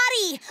in your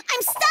body!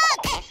 I'm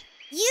stuck!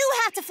 You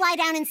have to fly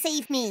down and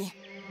save me.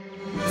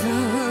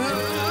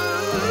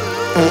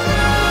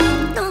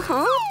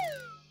 Uh-huh.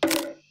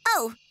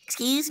 Oh,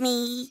 excuse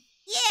me.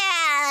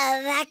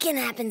 Yeah, that can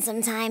happen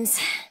sometimes.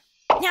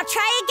 Now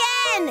try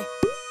again!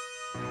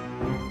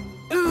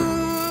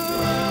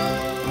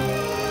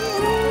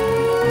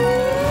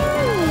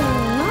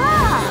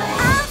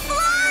 I'm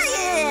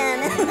flying!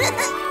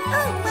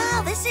 Oh,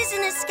 wow, this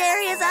isn't as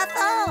scary as I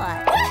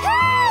thought.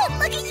 Woohoo!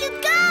 Look at you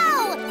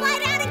go! Fly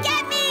down and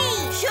get me!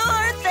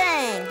 Sure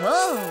thing.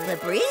 Oh, the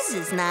breeze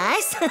is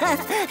nice.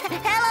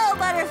 Hello,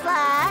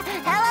 butterfly.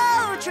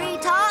 Hello,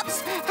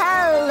 treetops.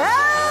 Hello.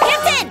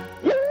 Hampton!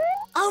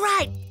 All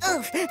right.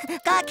 Oof.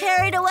 Got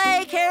carried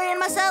away, carrying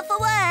myself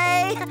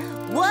away.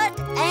 What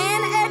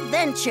an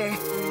adventure.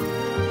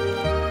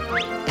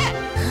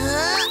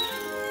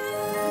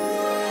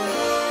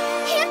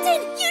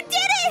 Hampton, you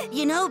did it!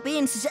 You know,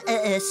 being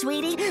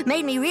Sweetie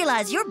made me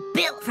realize you're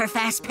built for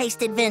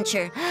fast-paced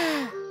adventure.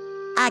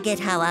 I get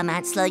how I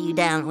might slow you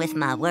down with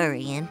my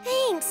worrying.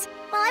 Thanks.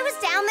 While I was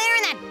down there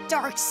in that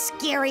dark,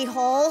 scary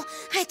hole,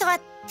 I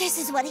thought this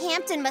is what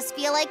Hampton must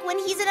feel like when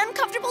he's in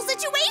uncomfortable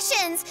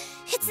situations.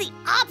 It's the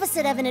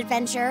opposite of an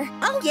adventure.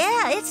 Oh,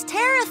 yeah, it's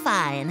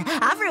terrifying.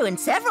 I've ruined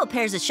several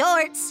pairs of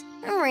shorts.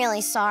 I'm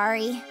really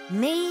sorry.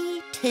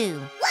 Me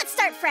too. Let's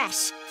start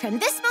fresh. From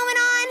this moment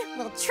on,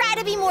 we'll try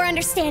to be more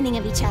understanding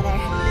of each other.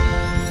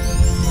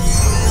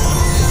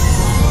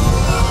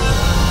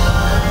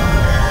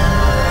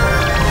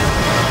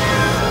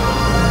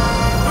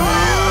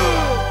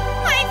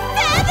 My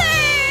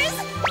feathers!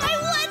 My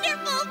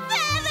wonderful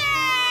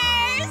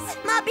feathers!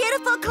 My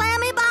beautiful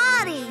clammy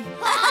body.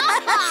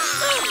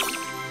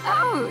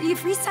 Oh,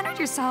 you've recentered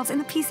yourselves, and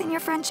the peace in your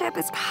friendship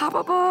is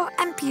palpable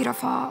and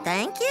beautiful.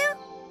 Thank you.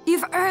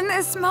 You've earned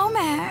this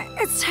moment.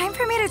 It's time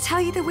for me to tell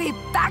you the way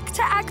back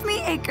to Acme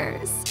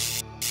Acres.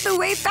 The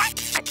way back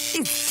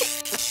is...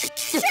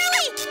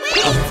 Shirley,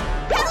 wait!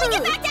 How do we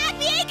get back to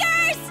Acme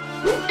Acres?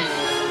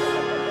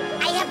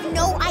 I have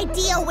no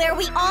idea where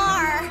we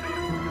are.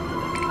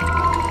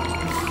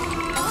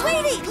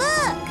 Sweetie,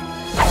 look!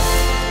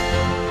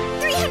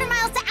 300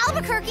 miles to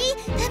Albuquerque?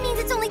 That means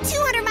it's only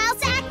 200 miles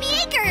to Acme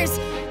Acres.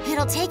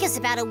 It'll take us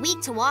about a week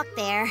to walk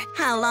there.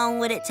 How long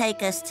would it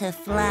take us to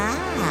fly?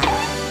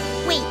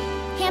 Wait,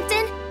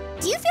 Hampton,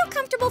 do you feel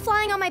comfortable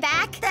flying on my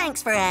back?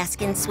 Thanks for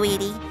asking,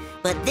 sweetie.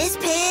 But this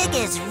pig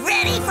is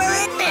ready for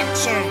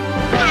adventure.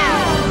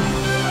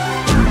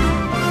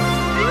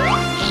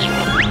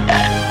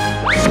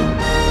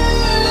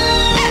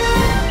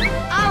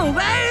 I'm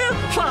ready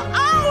for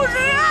all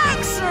the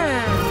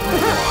action!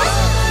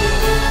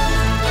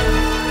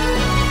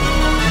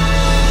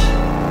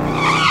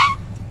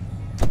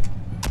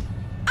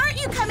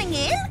 Aren't you coming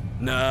in?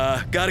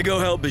 Nah, gotta go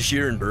help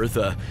Bashir and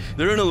Bertha.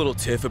 They're in a little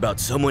tiff about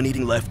someone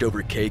eating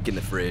leftover cake in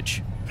the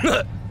fridge.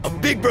 A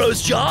big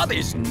bro's job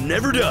is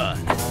never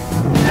done. Never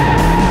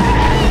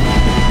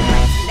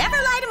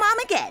lie to Mom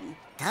again.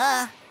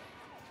 Duh.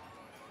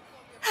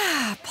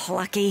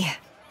 Plucky,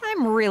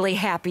 I'm really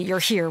happy you're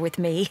here with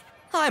me.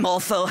 I'm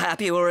also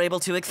happy we're able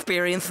to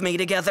experience me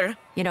together.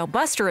 You know,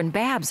 Buster and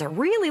Babs are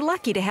really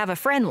lucky to have a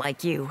friend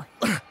like you.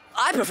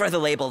 I prefer the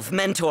labels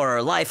mentor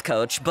or life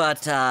coach,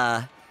 but,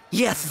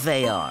 yes,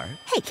 they are.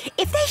 Hey,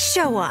 if they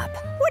show up,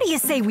 what do you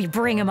say we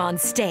bring them on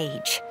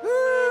stage?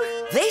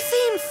 They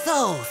seem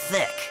so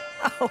sick.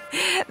 Oh,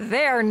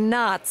 they're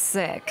not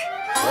sick.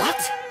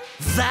 What?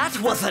 That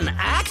was an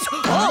act?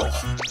 Oh!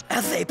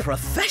 As a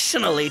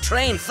professionally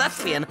trained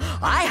thespian,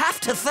 I have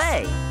to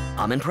say,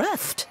 I'm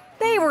impressed.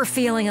 They were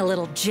feeling a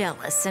little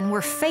jealous and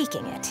were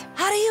faking it.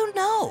 How do you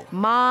know?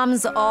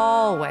 Moms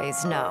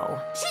always know.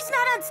 She's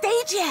not on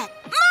stage yet.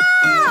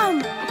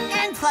 Mom!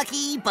 And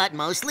Plucky, but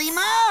mostly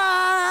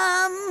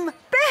Mom.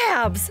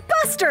 Babs!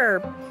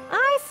 Buster!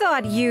 I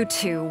thought you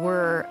two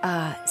were,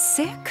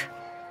 sick?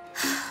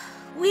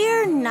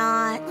 We're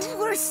not.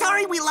 We're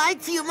sorry we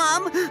lied to you,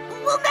 Mom.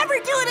 We'll never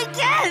do it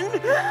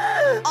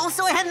again.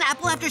 Also, I had an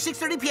apple after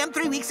 6:30 p.m.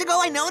 3 weeks ago.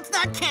 I know it's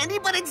not candy,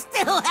 but it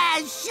still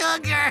has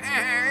sugar.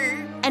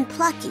 And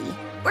Plucky,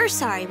 we're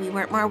sorry we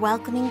weren't more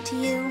welcoming to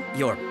you.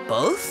 You're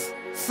both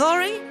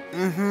sorry?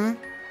 Mm-hmm.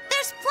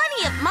 There's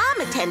plenty of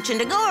Mom attention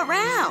to go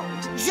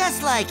around.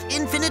 Just like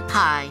infinite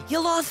pie.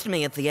 You lost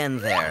me at the end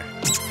there.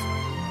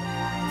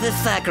 This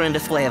saccharine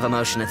display of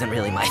emotion isn't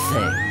really my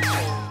thing.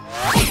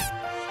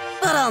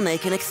 But I'll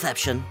make an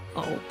exception.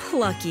 Oh,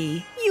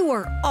 Plucky, you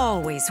are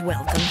always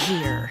welcome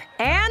here.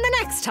 And the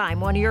next time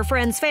one of your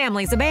friends'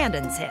 families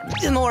abandons him.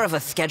 More of a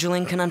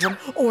scheduling conundrum?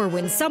 Or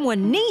when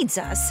someone needs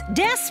us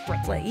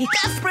desperately.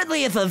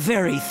 Desperately is a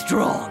very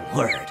strong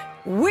word.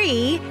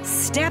 We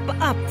step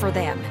up for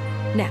them.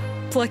 Now,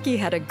 Plucky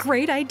had a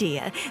great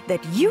idea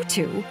that you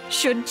two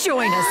should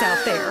join us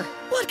out there.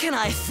 What can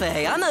I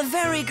say? I'm a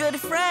very good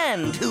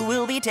friend who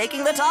will be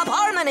taking the top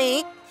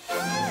harmony.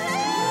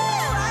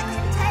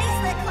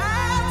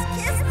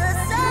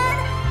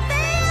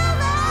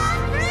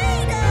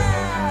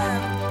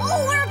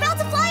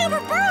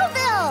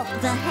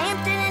 The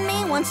Hampton in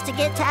me wants to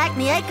get to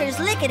Acme Acres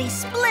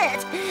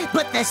lickety-split,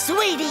 but the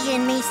sweetie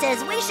in me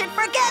says we should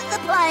forget the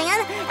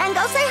plan and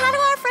go say hi to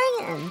our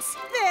friends.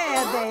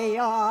 There they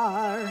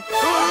are.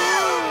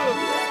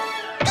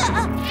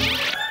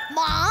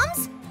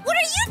 Moms? What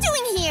are you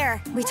doing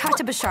here? We talked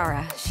to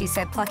Bashara. She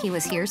said Plucky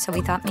was here, so we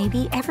thought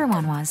maybe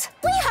everyone was.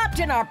 We hopped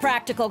in our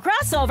practical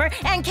crossover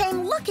and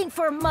came looking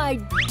for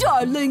my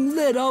darling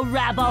little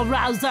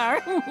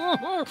rabble-rouser.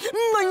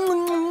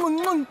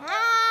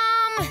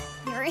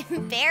 You're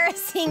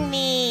embarrassing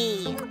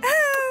me.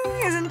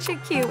 Oh, isn't she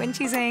cute when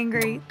she's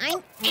angry?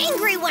 I'm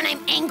angry when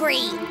I'm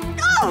angry.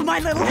 Oh, my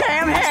little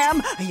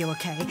ham. Are you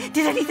okay?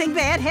 Did anything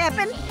bad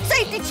happen?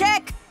 Safety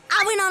check.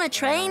 I went on a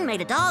train,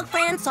 made a dog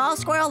friend, saw a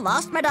squirrel,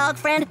 lost my dog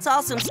friend,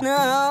 saw some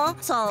snow,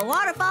 saw a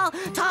waterfall,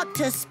 talked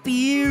to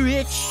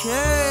Spirit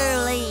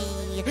Shirley,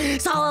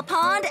 saw a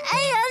pond,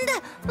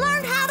 and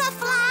learned how to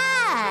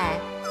fly.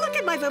 Look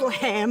at my little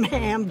ham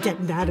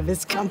getting out of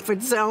his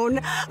comfort zone.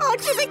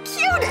 Aren't you the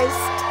cutest?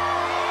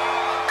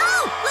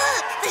 Oh,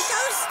 look, the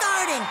show's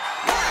starting.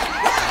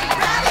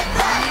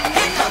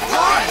 Hit the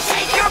floor and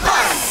shake your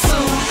butt.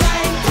 Boom,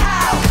 bang,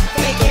 pow.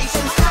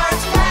 Vacation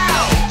starts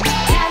now.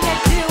 Time to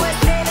do a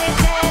city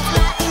dance.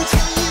 Not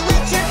until you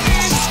wet your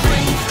pants.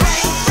 Spring,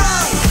 spring,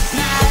 from.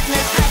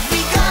 Madness has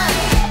begun.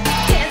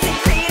 Dancing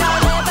feet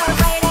are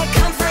liberated.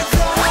 Comfort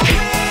zone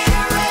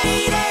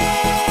obliterated.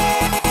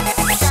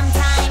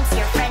 Sometimes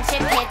your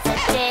friendship hits a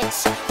ditch.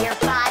 Your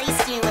bodies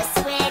do a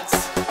switch.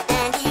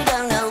 And you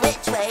don't know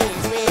which way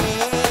is which.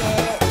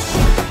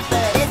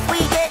 But if we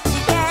get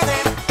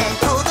together And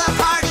pull the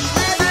party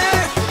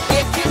lever.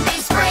 It can be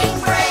spring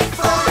break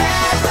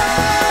forever.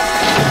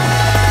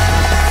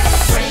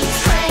 Spring,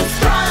 spring,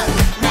 sprung.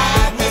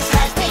 Madness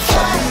has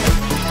begun.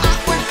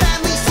 Awkward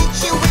family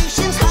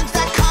situations. Hugs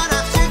that caught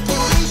up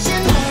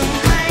circulation. Boom,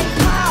 bang,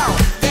 pow.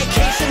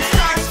 Vacation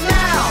starts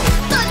now.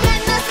 But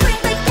then the spring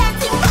break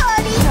dancing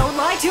party. Don't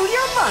lie to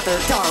your mother,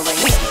 darling.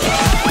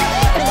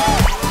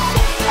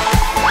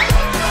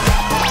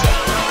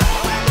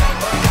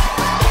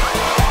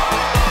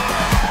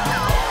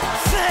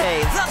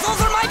 Say, those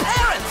are my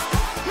parents!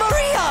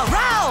 Maria,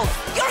 Ralph,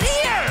 you're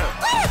here!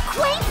 What a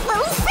quaint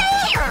little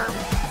fair.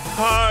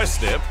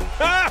 Parsnip?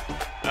 Ha!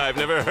 I've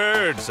never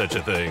heard such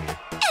a thing.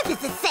 If is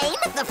the same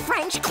as the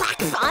French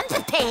klaxon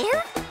de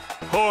terre?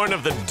 Horn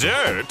of the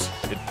dirt?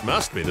 It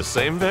must be the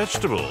same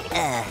vegetable.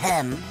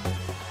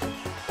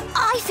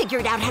 I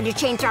figured out how to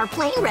change our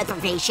plane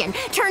reservation.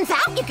 Turns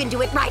out you can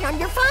do it right on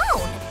your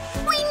phone.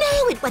 We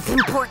knew it was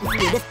important for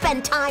you to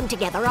spend time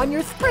together on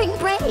your spring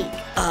break.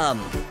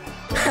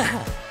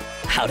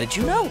 How did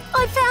you know?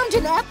 I found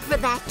an app for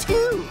that,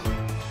 too.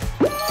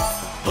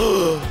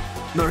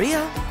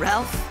 Maria,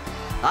 Ralph,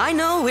 I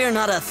know we're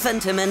not a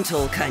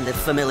sentimental kind of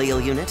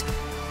familial unit,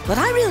 but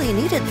I really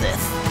needed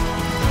this.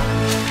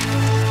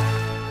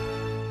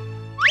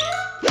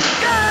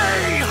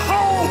 Hey!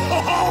 Ho,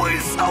 ho, ho!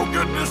 It's so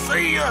good to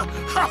see you!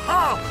 Ha,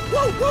 ha!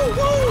 Woo, woo,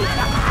 woo!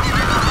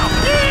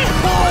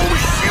 Oh,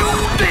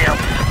 shoot them!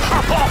 Ha,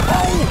 ha,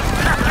 ho!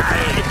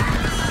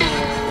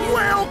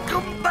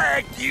 Welcome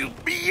back, you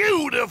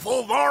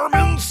beautiful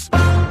varmints!